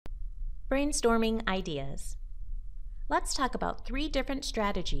Brainstorming ideas. Let's talk about 3 different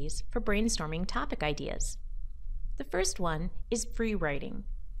strategies for brainstorming topic ideas. The first one is free writing.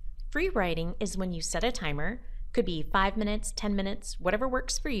 Free writing is when you set a timer, could be 5 minutes, 10 minutes, whatever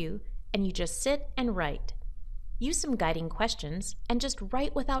works for you, and you just sit and write. Use some guiding questions and just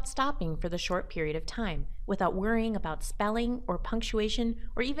write without stopping for the short period of time, without worrying about spelling or punctuation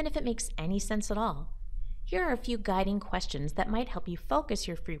or even if it makes any sense at all. Here are a few guiding questions that might help you focus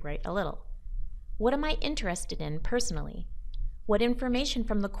your free write a little. What am I interested in personally? What information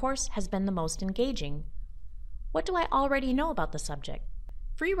from the course has been the most engaging? What do I already know about the subject?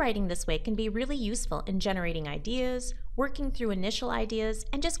 Free writing this way can be really useful in generating ideas, working through initial ideas,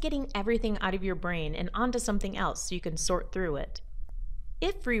 and just getting everything out of your brain and onto something else so you can sort through it.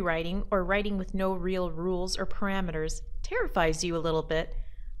 If free writing or writing with no real rules or parameters terrifies you a little bit,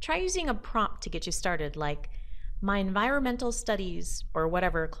 try using a prompt to get you started, like, my environmental studies or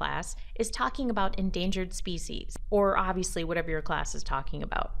whatever class is talking about endangered species, or obviously whatever your class is talking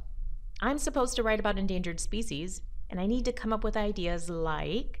about. I'm supposed to write about endangered species, and I need to come up with ideas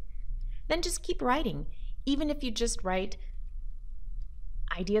like, then just keep writing. Even if you just write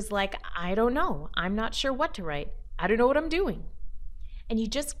ideas like, I don't know, I'm not sure what to write, I don't know what I'm doing. And you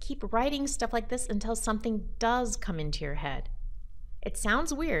just keep writing stuff like this until something does come into your head. It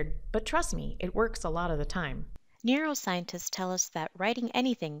sounds weird, but trust me, it works a lot of the time. Neuroscientists tell us that writing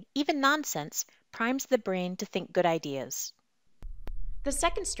anything, even nonsense, primes the brain to think good ideas. The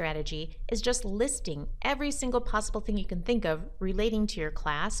second strategy is just listing every single possible thing you can think of relating to your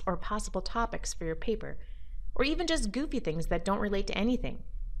class or possible topics for your paper, or even just goofy things that don't relate to anything.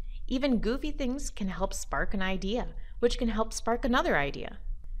 Even goofy things can help spark an idea, which can help spark another idea.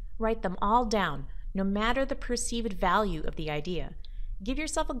 Write them all down, no matter the perceived value of the idea. Give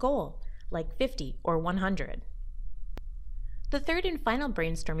yourself a goal, like 50 or 100. The third and final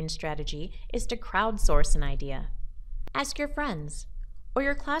brainstorming strategy is to crowdsource an idea. Ask your friends, or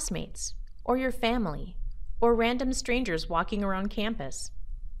your classmates, or your family, or random strangers walking around campus.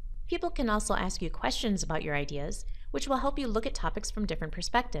 People can also ask you questions about your ideas, which will help you look at topics from different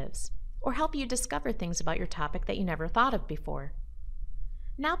perspectives, or help you discover things about your topic that you never thought of before.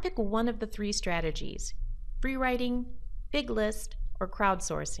 Now pick one of the 3 strategies, free writing, big list, or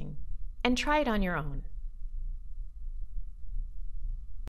crowdsourcing, and try it on your own.